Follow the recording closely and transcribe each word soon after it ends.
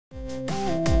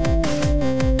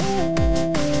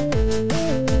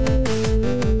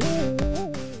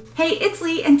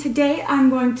today I'm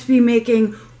going to be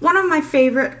making one of my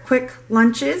favorite quick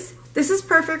lunches. This is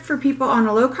perfect for people on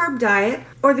a low carb diet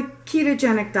or the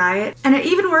ketogenic diet, and it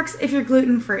even works if you're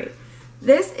gluten-free.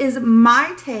 This is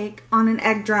my take on an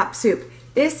egg drop soup.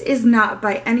 This is not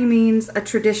by any means a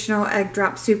traditional egg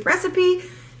drop soup recipe.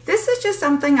 This is just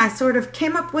something I sort of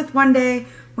came up with one day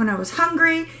when I was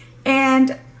hungry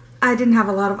and I didn't have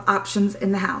a lot of options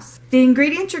in the house. The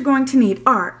ingredients you're going to need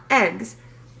are eggs,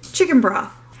 chicken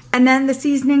broth, and then the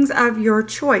seasonings of your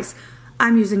choice.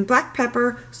 I'm using black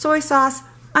pepper, soy sauce,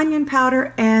 onion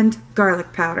powder, and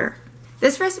garlic powder.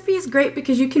 This recipe is great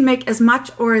because you can make as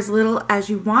much or as little as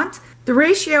you want. The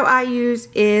ratio I use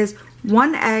is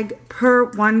 1 egg per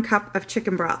 1 cup of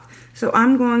chicken broth. So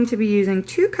I'm going to be using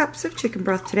 2 cups of chicken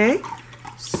broth today.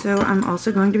 So I'm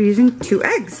also going to be using 2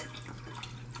 eggs.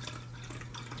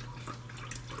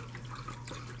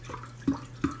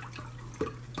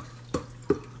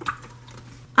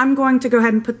 I'm going to go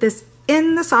ahead and put this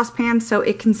in the saucepan so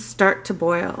it can start to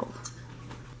boil.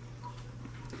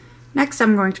 Next,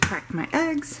 I'm going to crack my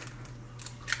eggs.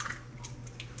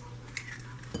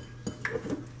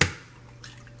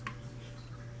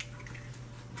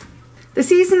 The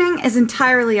seasoning is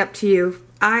entirely up to you.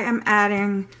 I am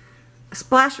adding a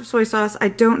splash of soy sauce. I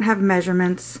don't have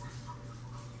measurements.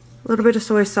 A little bit of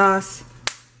soy sauce.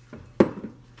 A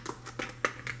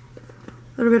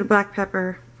little bit of black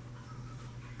pepper.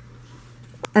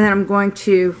 And then I'm going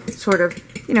to sort of,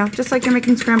 you know, just like you're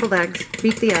making scrambled eggs,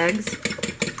 beat the eggs.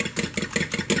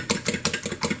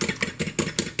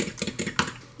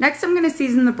 Next, I'm going to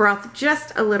season the broth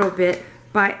just a little bit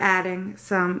by adding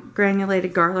some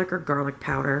granulated garlic or garlic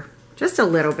powder. Just a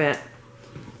little bit.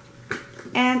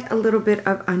 And a little bit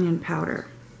of onion powder.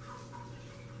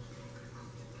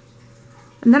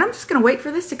 And then I'm just going to wait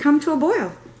for this to come to a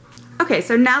boil. Okay,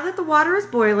 so now that the water is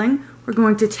boiling, we're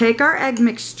going to take our egg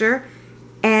mixture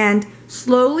and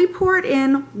slowly pour it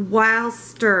in while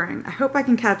stirring. I hope I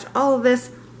can catch all of this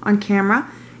on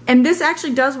camera. And this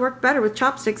actually does work better with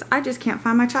chopsticks. I just can't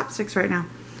find my chopsticks right now.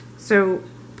 So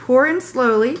pour in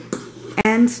slowly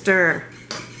and stir.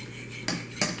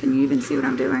 Can you even see what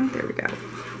I'm doing? There we go.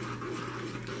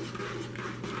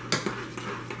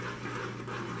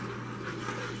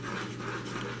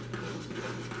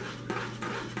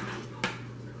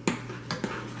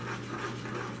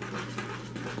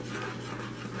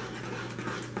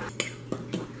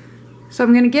 So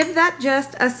I'm going to give that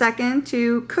just a second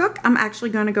to cook. I'm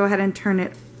actually going to go ahead and turn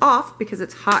it off because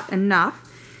it's hot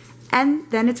enough.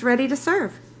 And then it's ready to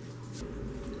serve.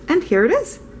 And here it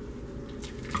is.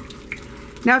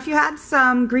 Now if you had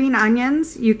some green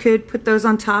onions, you could put those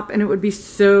on top and it would be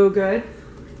so good.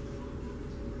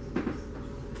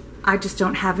 I just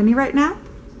don't have any right now.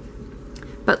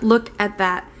 But look at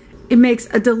that. It makes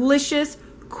a delicious,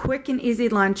 quick and easy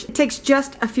lunch. It takes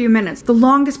just a few minutes. The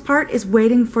longest part is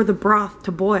waiting for the broth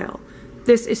to boil.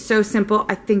 This is so simple.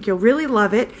 I think you'll really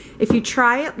love it. If you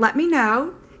try it, let me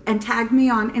know and tag me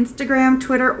on Instagram,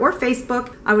 Twitter, or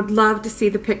Facebook. I would love to see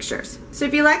the pictures. So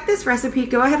if you like this recipe,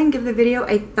 go ahead and give the video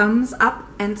a thumbs up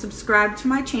and subscribe to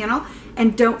my channel.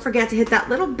 And don't forget to hit that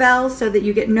little bell so that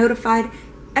you get notified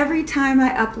every time I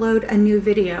upload a new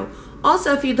video.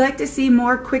 Also, if you'd like to see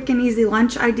more quick and easy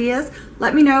lunch ideas,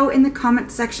 let me know in the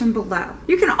comment section below.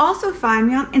 You can also find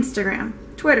me on Instagram,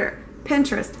 Twitter,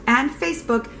 Pinterest, and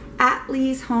Facebook at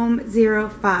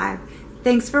LeighsHome05.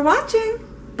 Thanks for watching.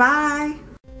 Bye.